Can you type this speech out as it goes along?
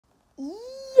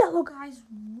Hello guys,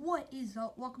 what is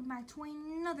up? Welcome back to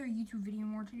another YouTube video.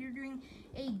 Today we're doing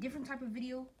a different type of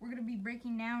video. We're going to be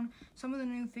breaking down some of the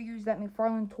new figures that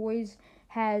McFarland Toys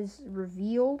has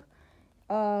revealed.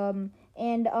 So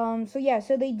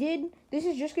they did, this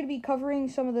is just going to be covering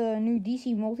some of the new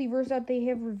DC multiverse that they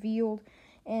have revealed.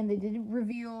 And they did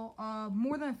reveal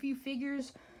more than a few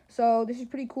figures. So this is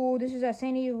pretty cool. This is at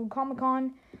San Diego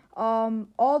Comic-Con.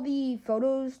 All the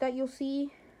photos that you'll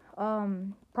see,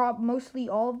 mostly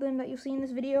all of them that you'll see in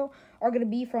this video are going to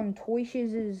be from Toy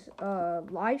Shiz's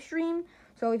live stream.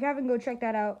 So if you haven't, go check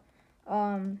that out.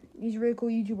 He's a really cool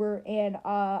YouTuber, and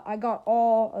I got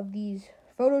all of these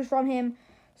photos from him.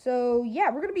 So yeah,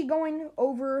 we're going to be going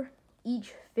over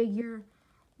each figure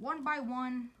one by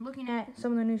one, looking at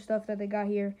some of the new stuff that they got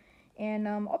here. And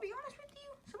I'll be honest with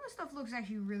you, some of the stuff looks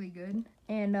actually really good,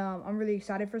 and I'm really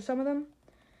excited for some of them.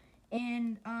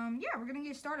 And yeah, we're going to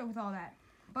get started with all that.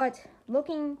 But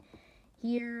looking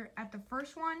here at the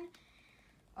first one,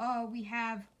 we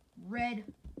have Red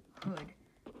Hood.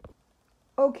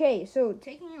 Okay, so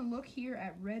taking a look here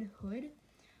at Red Hood,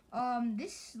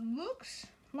 this looks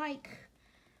like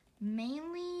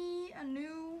mainly a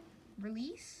new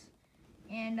release,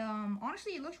 and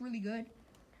honestly, it looks really good.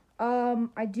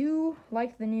 I do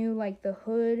like the new, the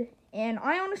hood, and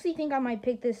I honestly think I might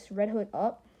pick this Red Hood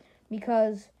up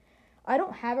because I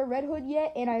don't have a Red Hood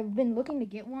yet, and I've been looking to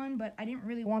get one, but I didn't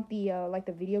really want the,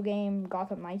 the video game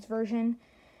Gotham Knights version,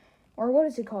 or what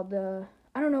is it called,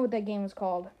 I don't know what that game was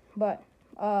called, but,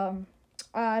 I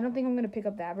don't think I'm going to pick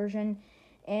up that version,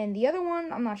 and the other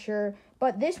one, I'm not sure,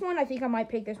 but this one, I think I might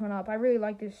pick this one up. I really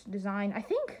like this design. I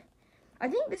think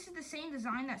this is the same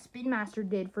design that Spin Master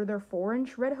did for their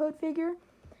 4-inch Red Hood figure.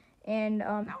 And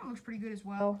that one looks pretty good as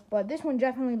well. But this one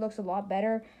definitely looks a lot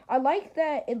better. I like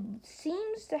that it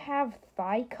seems to have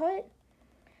thigh cut,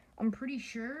 I'm pretty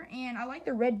sure. And I like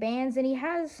the red bands. And he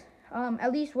has,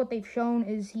 at least what they've shown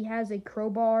is he has a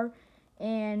crowbar.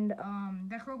 And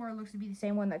that crowbar looks to be the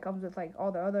same one that comes with,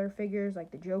 all the other figures, like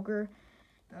the Joker,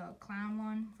 the clown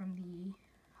one from the,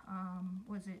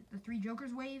 the Three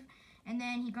Jokers wave. And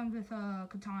then he comes with a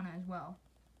katana as well,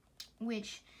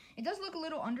 which it does look a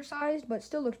little undersized, but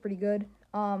still looks pretty good.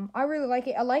 I really like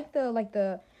it. I like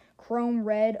the chrome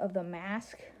red of the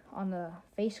mask on the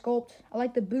face sculpt. I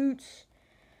like the boots.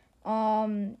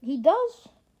 He does,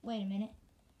 wait a minute.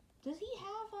 Does he have,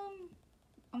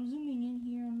 I'm zooming in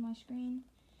here on my screen.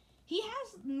 He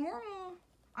has normal,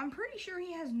 I'm pretty sure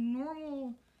he has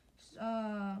normal,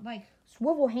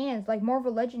 swivel hands, like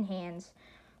Marvel Legend hands,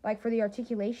 for the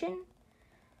articulation.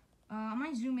 I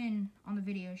might zoom in on the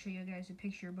video and show you guys a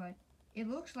picture, but it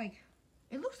looks like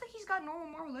he's got normal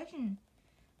Marvel Legend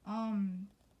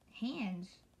hands,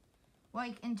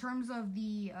 in terms of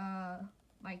the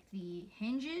the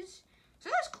hinges. So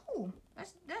that's cool.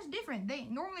 That's different. They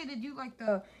normally do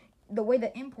the way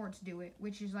the imports do it,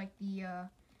 which is the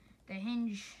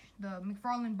hinge, the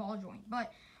McFarland ball joint.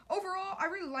 But overall, I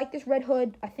really like this Red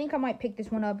Hood. I think I might pick this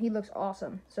one up. He looks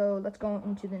awesome. So let's go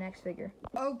into the next figure.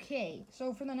 Okay,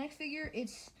 so for the next figure,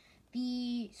 it's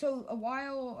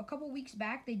a couple weeks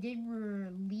back, they did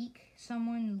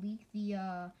someone leaked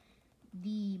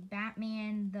the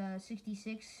Batman, the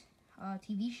 66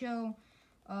 TV show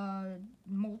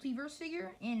multiverse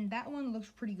figure, and that one looks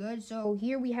pretty good. So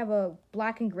here we have a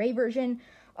black and gray version.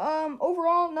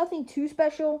 Overall, nothing too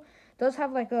special. Does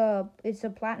have it's a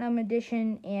platinum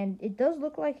edition, and it does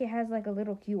look like it has a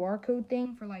little QR code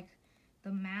thing for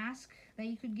the mask that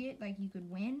you could get, you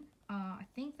could win. I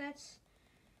think that's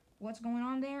what's going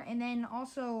on there. And then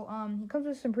also he comes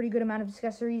with some pretty good amount of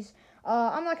accessories.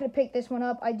 I'm not gonna pick this one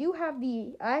up. I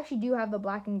actually do have the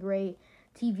black and gray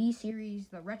TV series,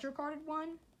 the retro carded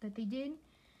one that they did,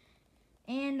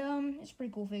 and it's a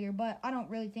pretty cool figure, but I don't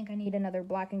really think I need another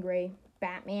black and gray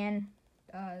Batman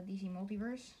DC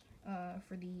multiverse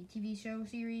for the TV show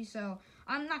series, so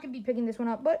I'm not going to be picking this one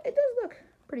up, but it does look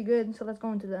pretty good. So let's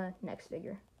go into the next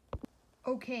figure.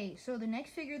 Okay, so the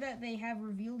next figure that they have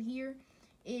revealed here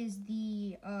is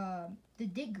the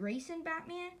Dick Grayson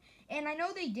Batman, and I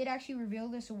know they did actually reveal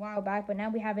this a while back, but now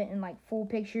we have it in full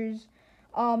pictures.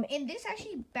 And this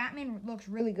actually, Batman looks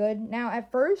really good. Now,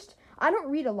 at first, I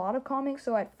don't read a lot of comics,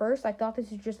 so at first I thought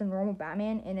this was just a normal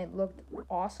Batman, and it looked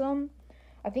awesome.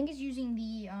 I think it's using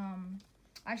the,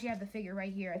 I actually have the figure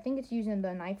right here. I think it's using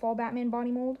the Nightfall Batman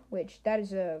body mold, which that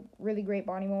is a really great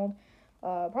body mold.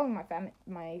 Probably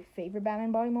my favorite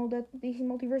Batman body mold that DC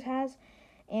Multiverse has.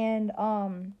 And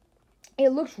it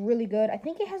looks really good. I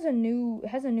think it has a new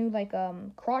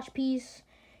crotch piece.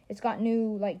 It's got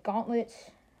new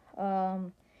gauntlets.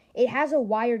 It has a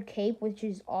wired cape, which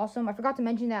is awesome. I forgot to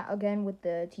mention that again with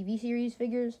the TV series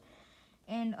figures.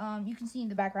 And you can see in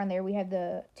the background there we have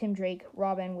the Tim Drake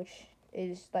Robin, which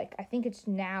is like, I think it's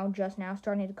just now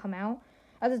starting to come out.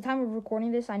 At the time of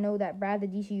recording this, I know that Brad the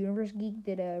DC Universe Geek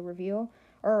did a review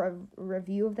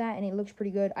of that, and it looks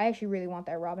pretty good. I actually really want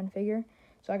that Robin figure,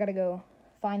 so I gotta go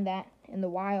find that in the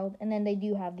wild. And then they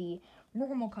do have the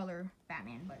normal color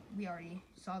Batman, but we already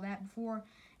saw that before.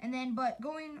 And then, but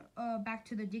going back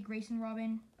to the Dick Grayson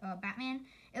Robin Batman,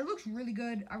 it looks really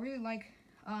good. I really like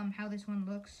how this one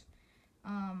looks.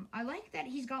 I like that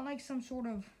he's got like some sort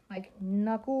of like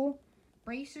knuckle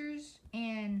bracers,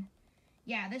 and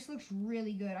yeah, this looks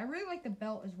really good. I really like the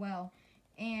belt as well,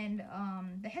 and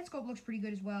the head sculpt looks pretty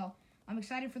good as well. I'm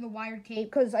excited for the wired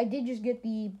cape because I did just get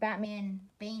the Batman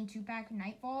Bane 2-pack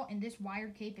Nightfall, and this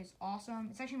wired cape is awesome.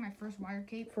 It's actually my first wired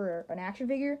cape for an action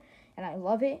figure, and I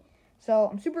love it. So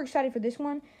I'm super excited for this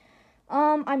one.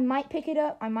 I might pick it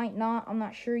up. I might not. I'm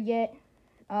not sure yet.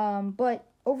 But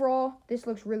overall, this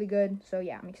looks really good. So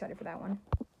yeah, I'm excited for that one.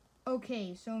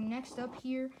 Okay, so next up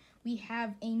here, we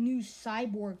have a new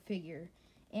Cyborg figure.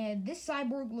 And this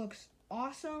Cyborg looks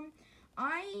awesome.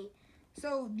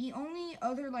 So the only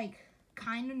other, like,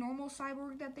 kind of normal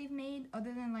Cyborg that they've made,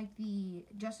 other than, like, the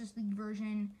Justice League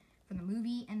version from the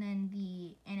movie, and then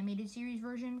the animated series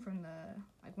version from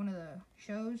like, one of the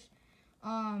shows,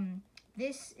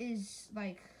 this is,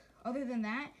 like, other than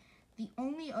that, the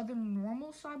only other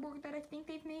normal Cyborg that I think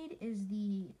they've made is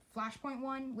the Flashpoint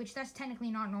one, which that's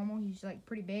technically not normal. He's, like,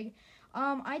 pretty big.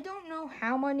 I don't know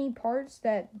how many parts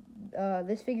that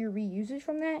this figure reuses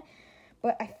from that,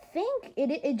 but I think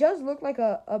it does look like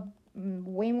a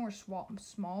way more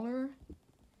smaller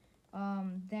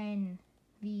than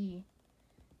the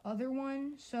other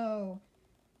one. So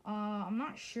I'm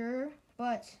not sure,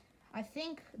 but I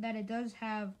think that it does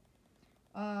have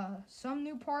some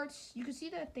new parts. You can see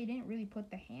that they didn't really put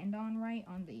the hand on right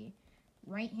on the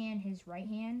right hand. His right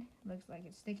hand looks like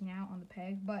it's sticking out on the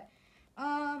peg, but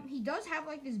he does have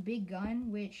like this big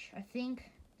gun, which I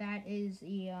think that is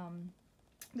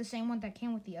the same one that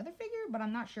came with the other figure, but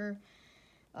I'm not sure.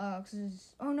 Oh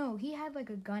no, he had like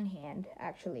a gun hand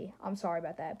actually. I'm sorry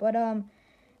about that, but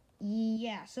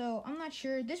yeah. So I'm not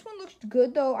sure. This one looks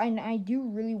good though. I do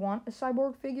really want a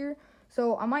Cyborg figure.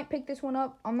 So I might pick this one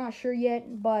up. I'm not sure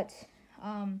yet, but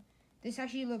this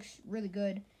actually looks really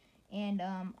good, and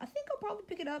I think I'll probably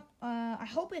pick it up. I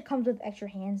hope it comes with extra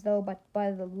hands though, but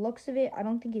by the looks of it, I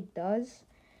don't think it does.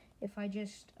 If I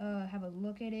just have a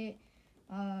look at it,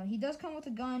 he does come with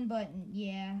a gun, but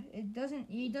yeah,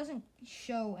 he doesn't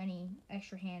show any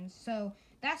extra hands, so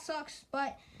that sucks.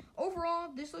 But overall,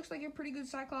 this looks like a pretty good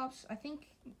Cyclops. I think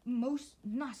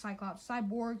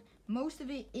Cyborg, most of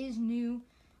it is new.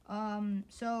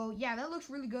 So yeah, that looks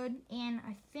really good, and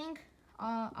I think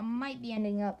I might be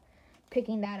ending up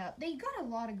picking that up. They got a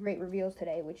lot of great reveals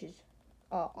today, which is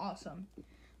awesome.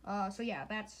 So yeah,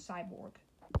 that's Cyborg.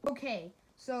 Okay,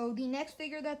 so the next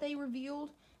figure that they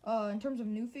revealed, in terms of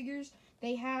new figures,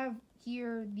 they have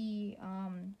here the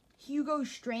Hugo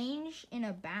Strange in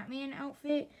a Batman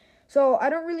outfit. So I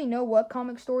don't really know what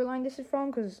comic storyline this is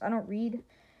from, because I don't read.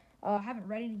 I haven't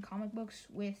read any comic books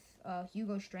with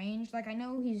Hugo Strange. Like, I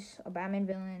know he's a Batman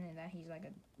villain and that he's like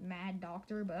a mad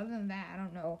doctor, but other than that, I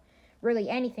don't know really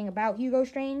anything about Hugo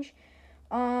Strange.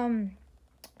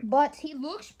 But he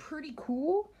looks pretty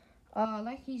cool.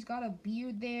 Like, he's got a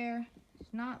beard there.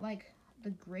 It's not like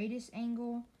the greatest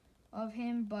angle of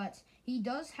him, but he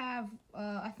does have,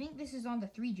 I think this is on the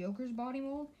Three Jokers body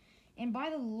mold, and by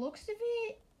the looks of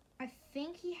it, I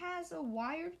think he has a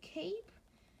wired cape,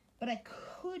 but I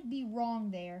could be wrong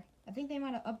there. I think they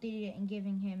might have updated it and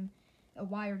giving him a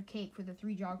wired cape for the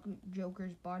Three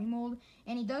Jokers body mold.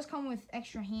 And he does come with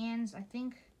extra hands. I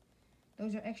think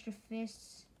those are extra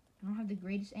fists. I don't have the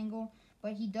greatest angle,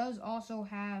 but he does also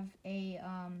have a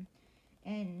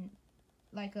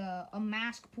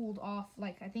mask pulled off.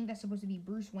 Like, I think that's supposed to be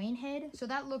Bruce Wayne head. So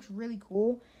that looks really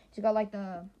cool. He's got like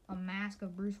a mask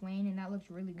of Bruce Wayne, and that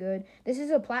looks really good. This is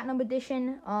a platinum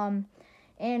edition.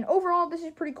 And overall, this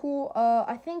is pretty cool.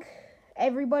 I think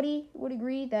everybody would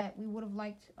agree that we would have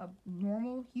liked a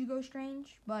normal Hugo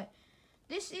Strange, but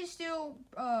this is still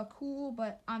cool,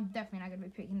 but I'm definitely not going to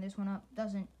be picking this one up.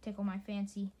 Doesn't tickle my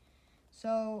fancy.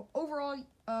 So overall,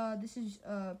 this is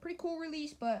a pretty cool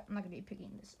release, but I'm not going to be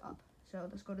picking this up. So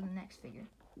let's go to the next figure.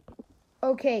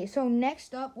 Okay, so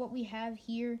next up, what we have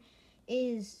here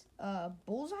is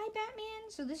Bullseye Batman.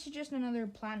 So this is just another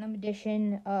platinum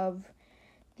edition of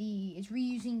it's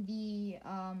reusing the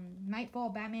Nightfall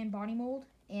Batman body mold,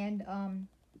 and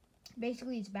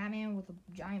basically it's Batman with a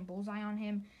giant bullseye on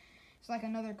him. It's like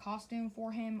another costume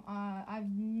for him.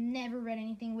 I've never read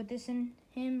anything with this in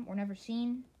him, or never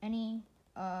seen any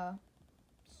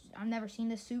I've never seen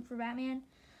this suit for Batman.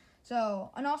 So,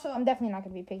 and also, I'm definitely not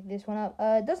going to be picking this one up.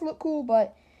 It does look cool,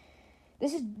 but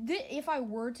if I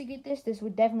were to get this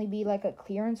would definitely be like a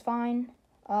clearance find.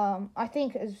 I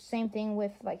think it's the same thing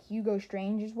with like Hugo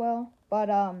Strange as well. But,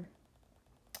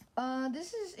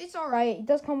 it's alright. It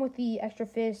does come with the extra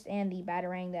fist and the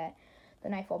Batarang that the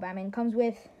Nightfall Batman comes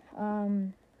with.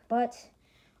 But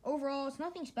overall, it's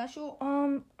nothing special.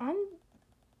 I'm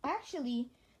actually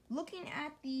looking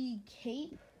at the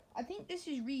cape. I think this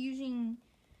is reusing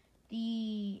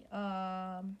the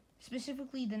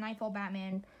specifically the Nightfall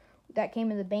Batman that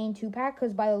came in the Bane 2-pack,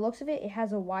 because by the looks of it, it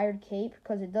has a wired cape,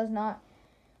 because it does not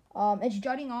it's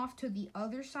jutting off to the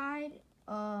other side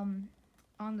on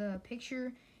the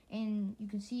picture, and you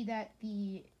can see that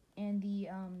I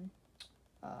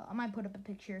might put up a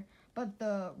picture, but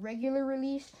the regular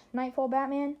release Nightfall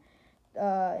Batman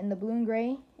in the blue and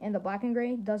gray and the black and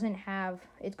gray doesn't have,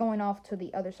 it's going off to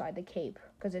the other side, the cape,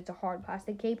 because it's a hard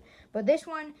plastic cape. But this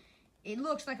one, it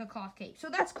looks like a cloth cape, so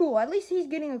that's cool. At least he's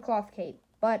getting a cloth cape.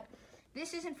 But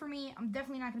this isn't for me. I'm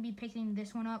definitely not going to be picking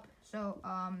this one up. So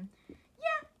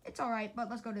yeah, it's alright, but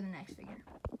let's go to the next figure.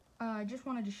 I just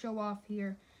wanted to show off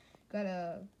here. Got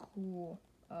a cool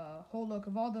whole look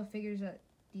of all the figures that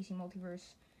DC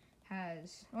Multiverse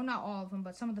has. Well, not all of them,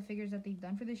 but some of the figures that they've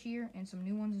done for this year, and some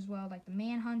new ones as well, like the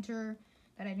Manhunter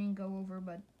that I didn't go over,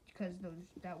 but because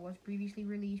that was previously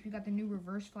released. We got the new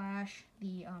Reverse Flash,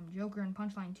 the Joker and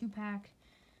Punchline 2-pack,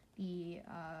 the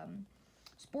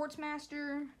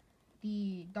Sportsmaster,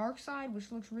 the Darkseid,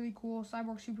 which looks really cool,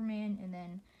 Cyborg Superman, and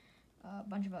then a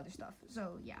bunch of other stuff.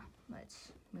 So yeah,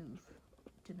 let's move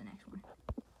to the next one.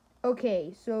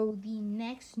 Okay, so the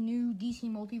next new DC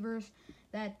Multiverse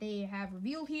that they have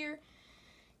revealed here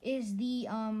is the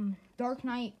Dark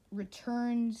Knight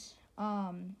Returns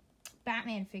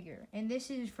Batman figure. And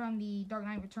this is from the Dark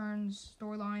Knight Returns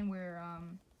storyline, where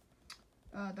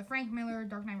the Frank Miller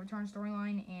Dark Knight Returns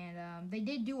storyline, and they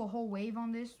did do a whole wave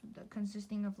on this,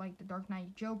 consisting of like the Dark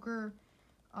Knight Joker,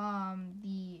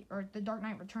 the Dark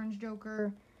Knight Returns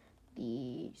Joker,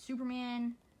 the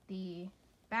Superman, the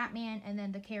Batman, and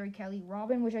then the Carrie Kelly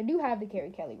Robin, which I do have the Carrie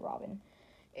Kelly Robin.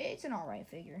 It's an alright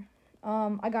figure.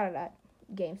 I got it at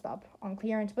GameStop on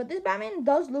clearance, but this Batman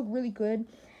does look really good.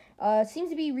 Seems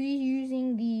to be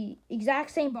reusing the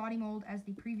exact same body mold as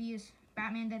the previous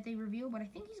Batman that they revealed, but I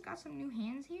think he's got some new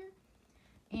hands here,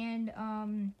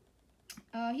 and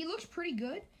he looks pretty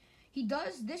good.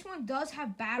 This one does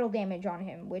have battle damage on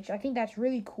him, which I think that's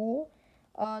really cool,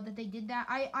 that they did that.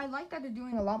 I like that they're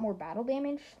doing a lot more battle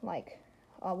damage, like,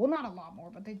 well, not a lot more,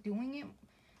 but they're doing it,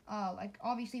 like,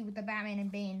 obviously with the Batman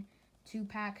and Bane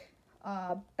 2-pack,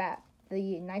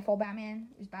 the Nightfall Batman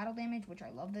is battle damage, which I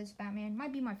love this Batman.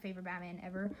 Might be my favorite Batman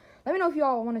ever. Let me know if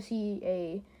y'all want to see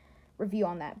a review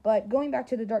on that. But going back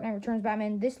to the Dark Knight Returns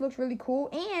Batman, this looks really cool,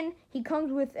 and he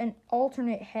comes with an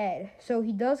alternate head. So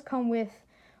he does come with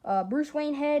Bruce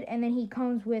Wayne head, and then he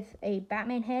comes with a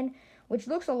Batman head, which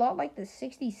looks a lot like the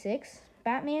 66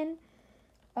 Batman.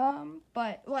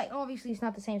 But like, obviously it's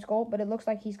not the same sculpt, but it looks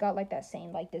like he's got like that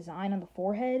same like design on the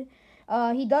forehead.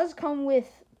 He does come with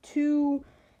 2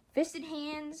 fisted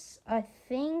hands, I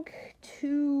think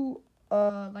 2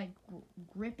 like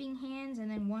gripping hands,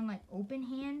 and then 1 like open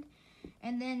hand,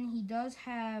 and then he does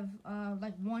have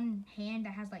like 1 hand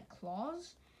that has like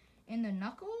claws in the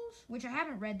knuckles, which I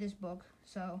haven't read this book,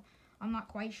 so I'm not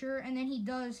quite sure. And then he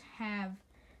does have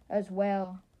as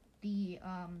well the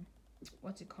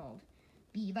what's it called,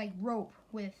 the like rope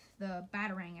with the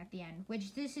Batarang at the end,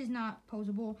 which this is not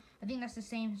posable. I think that's the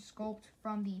same sculpt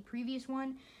from the previous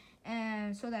one,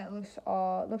 and so that looks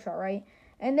alright.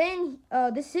 And then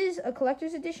this is a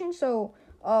collector's edition, so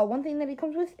one thing that it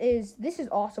comes with is, this is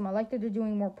awesome. I like that they're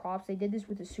doing more props. They did this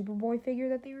with the Superboy figure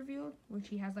that they revealed, which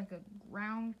he has like a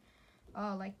ground,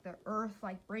 like the earth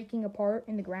like breaking apart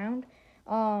in the ground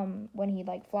when he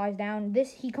like flies down.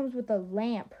 He comes with a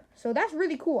lamp, so that's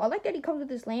really cool. I like that he comes with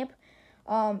this lamp.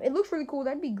 It looks really cool.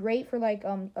 That'd be great for like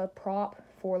a prop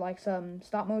for like some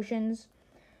stop motions.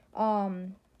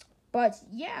 But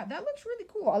yeah, that looks really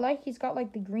cool. I like he's got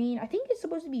like the green. I think it's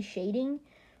supposed to be shading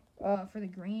for the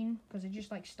green, because it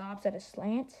just like stops at a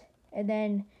slant, and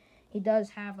then he does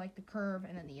have like the curve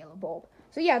and then the yellow bulb.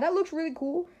 So yeah, that looks really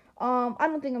cool. I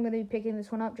don't think I'm going to be picking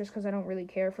this one up, just because I don't really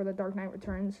care for the Dark Knight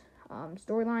Returns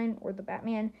storyline or the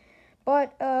Batman,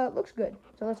 but looks good.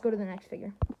 So let's go to the next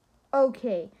figure.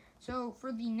 Okay, so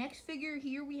for the next figure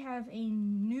here, we have a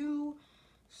new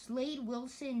Slade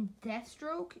Wilson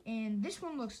Deathstroke, and this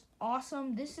one looks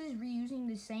awesome. This is reusing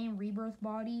the same Rebirth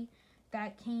body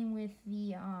that came with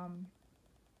the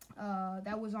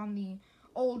that was on the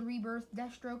old Rebirth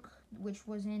Deathstroke which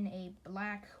was in a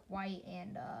black, white,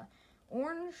 and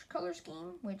orange color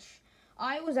scheme, which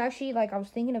I was actually, like, I was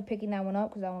thinking of picking that one up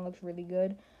because that one looks really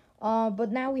good.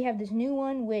 But now we have this new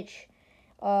one, which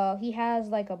he has,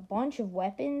 like, a bunch of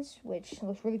weapons, which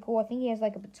looks really cool. I think he has,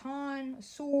 like, a baton, a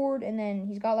sword, and then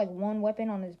he's got, like, one weapon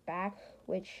on his back,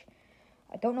 which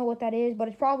I don't know what that is, but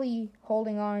it's probably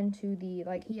holding on to the,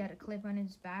 like, he had a clip on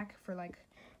his back for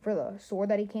the sword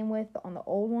that he came with on the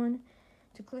old one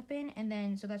to clip in, and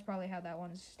then, so that's probably how that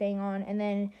one's staying on. And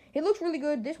then it looks really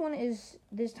good. This one is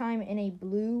this time in a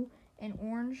blue and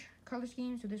orange color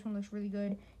scheme, so this one looks really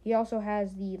good. He also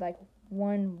has the, like,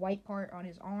 one white part on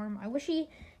his arm. I wish he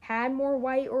had more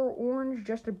white or orange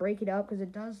just to break it up, because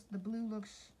it does, the blue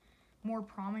looks more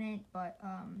prominent, but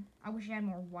I wish he had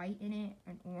more white in it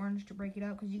and orange to break it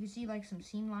up, because you can see, like, some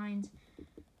seam lines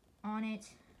on it.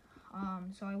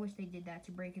 So I wish they did that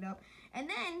to break it up. And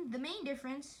then the main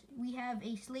difference, we have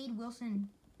a Slade Wilson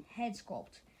head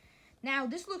sculpt. Now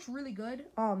this looks really good.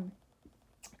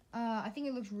 I think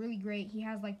it looks really great. He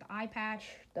has, like, the eye patch,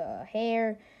 the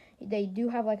hair. They do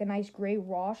have, like, a nice gray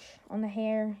wash on the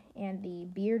hair and the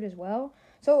beard as well.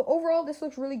 So overall, this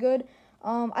looks really good.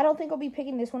 I don't think I'll be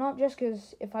picking this one up just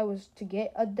because if I was to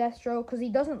get a Deathstroke, because he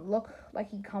doesn't look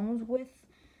like he comes with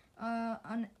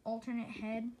an alternate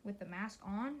head with the mask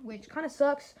on, which kind of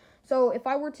sucks. So if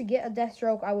I were to get a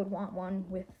Deathstroke, I would want one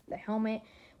with the helmet,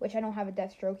 which I don't have a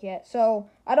Deathstroke yet. So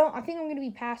I think I'm going to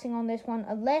be passing on this one,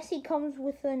 unless he comes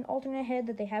with an alternate head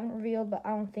that they haven't revealed, but I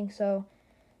don't think so.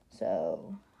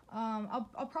 So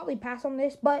I'll probably pass on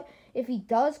this, but if he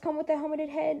does come with a helmeted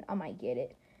head, I might get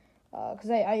it. Because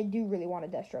I do really want a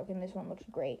Deathstroke, and this one looks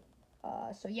great.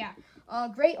 So yeah,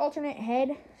 great alternate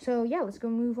head. So yeah, let's go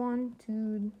move on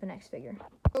to the next figure.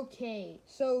 Okay,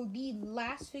 so the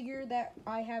last figure that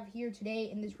I have here today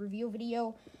in this reveal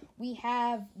video, we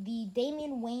have the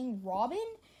Damian Wayne Robin,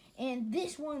 and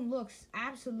this one looks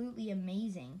absolutely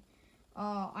amazing.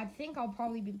 I think I'll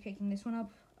probably be picking this one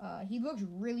up. He looks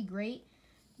really great.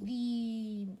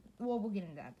 Well, we'll get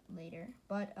into that later,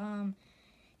 but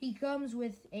he comes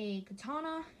with a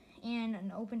katana and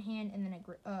an open hand, and then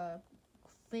a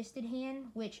fisted hand,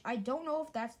 which I don't know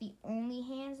if that's the only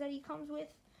hands that he comes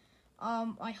with.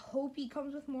 I hope he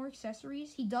comes with more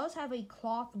accessories. He does have a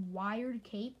cloth wired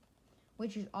cape,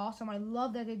 which is awesome. I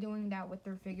love that they're doing that with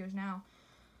their figures now.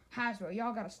 Hasbro,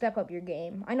 y'all gotta step up your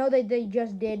game. I know that they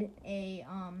just did a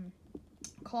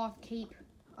cloth cape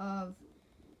for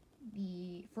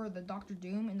the Doctor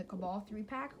Doom in the Cabal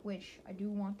 3-pack, which I do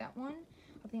want that one.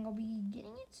 I think I'll be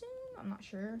getting it soon. I'm not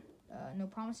sure. No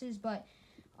promises, but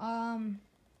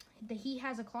he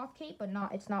has a cloth cape, but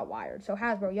it's not wired. So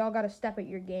Hasbro, y'all gotta step at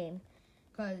your game,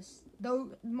 because though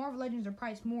Marvel Legends are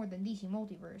priced more than DC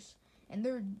Multiverse, and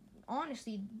they're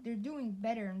doing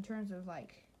better in terms of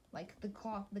like the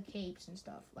cloth, the capes and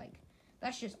stuff. Like,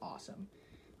 that's just awesome.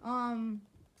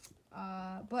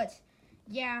 But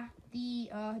yeah,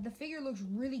 the figure looks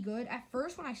really good. At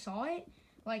first when I saw it,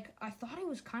 like, I thought it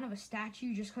was kind of a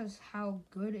statue just because how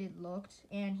good it looked.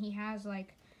 And he has,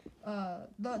 like,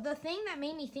 the thing that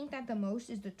made me think that the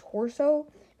most is the torso,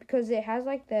 because it has,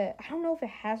 like, I don't know if it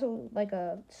has,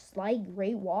 a slight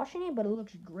gray wash in it, but it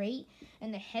looks great.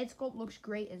 And the head sculpt looks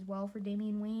great as well for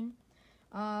Damian Wayne.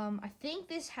 I think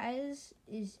this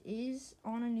is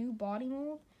on a new body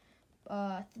mold.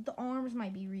 I think the arms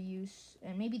might be reused,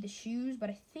 and maybe the shoes,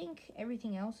 but I think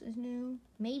everything else is new.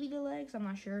 Maybe the legs, I'm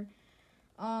not sure.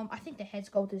 I think the head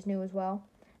sculpt is new as well.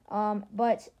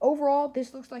 But overall,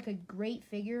 this looks like a great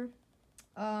figure.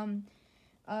 The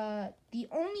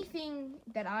only thing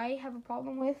that I have a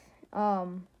problem with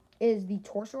is the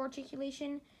torso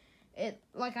articulation. I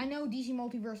know DC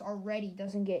Multiverse already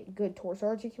doesn't get good torso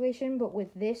articulation, but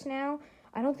with this now,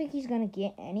 I don't think he's going to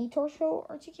get any torso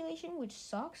articulation, which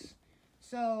sucks.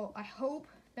 So I hope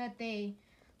that they,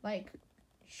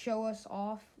 show us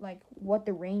off, what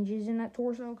the range is in that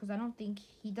torso, because I don't think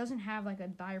he doesn't have, a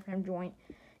diaphragm joint.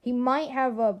 He might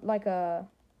have the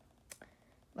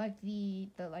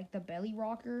belly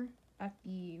rocker at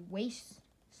the waist.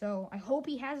 So I hope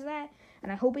he has that,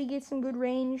 and I hope he gets some good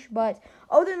range. But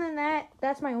other than that,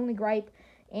 that's my only gripe.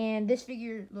 And this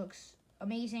figure looks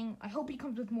amazing. I hope he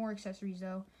comes with more accessories,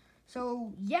 though.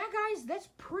 So yeah, guys, that's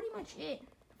pretty much it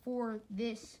for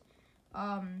this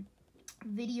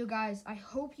video, guys. I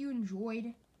hope you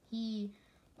enjoyed.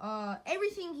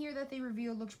 Everything here that they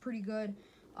revealed looks pretty good.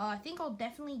 I think I'll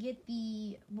definitely get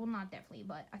not definitely,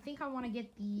 but I think I want to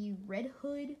get the Red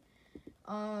Hood.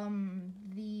 Let's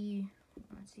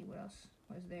see, what else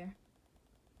was there?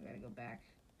 I gotta go back.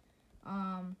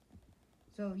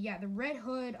 So yeah, the Red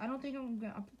Hood. I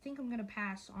think I'm gonna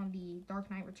pass on the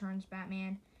Dark Knight Returns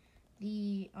Batman.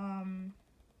 the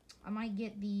I might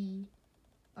get the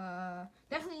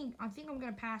definitely. I think I'm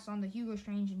gonna pass on the Hugo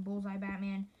Strange and Bullseye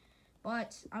Batman,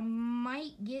 but I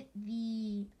might get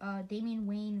the Damian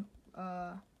Wayne,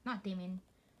 not Damian,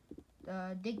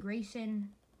 Dick Grayson,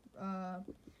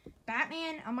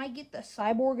 Batman. I might get the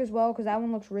Cyborg as well because that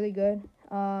one looks really good.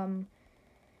 Trying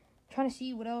to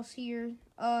see what else here.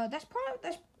 That's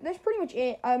pretty much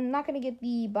it. I'm not gonna get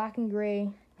the Black and Gray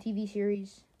TV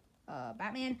series,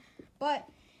 Batman, but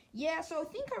yeah. So I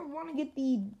think I want to get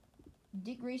the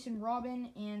Dick Grayson Robin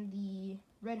and the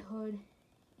Red Hood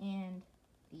and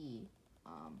the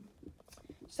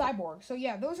Cyborg. So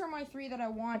yeah, those are my 3 that I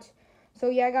want. So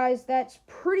yeah, guys, that's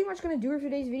pretty much going to do it for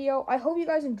today's video. I hope you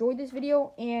guys enjoyed this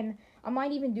video, and I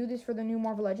might even do this for the new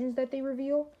Marvel Legends that they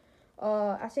reveal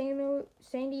at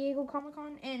San Diego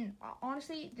Comic-Con. And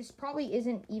honestly, this probably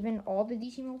isn't even all the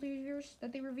DC Multiverse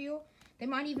that they reveal. They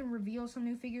might even reveal some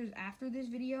new figures after this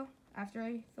video, after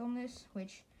I film this,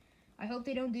 which I hope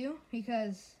they don't do,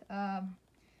 because that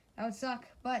would suck.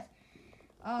 But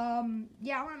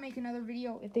yeah, I want to make another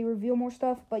video if they reveal more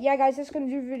stuff. But yeah, guys, that's going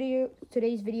to do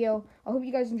today's video. I hope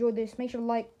you guys enjoyed this. Make sure to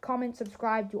like, comment,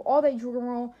 subscribe, do all that usual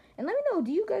roll. And let me know,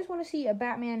 do you guys want to see a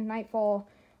Batman Nightfall,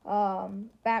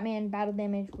 Batman Battle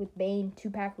Damage with Bane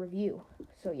 2-pack review?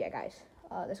 So yeah, guys,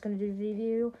 that's going to do the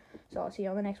video. So I'll see you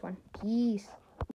on the next one. Peace.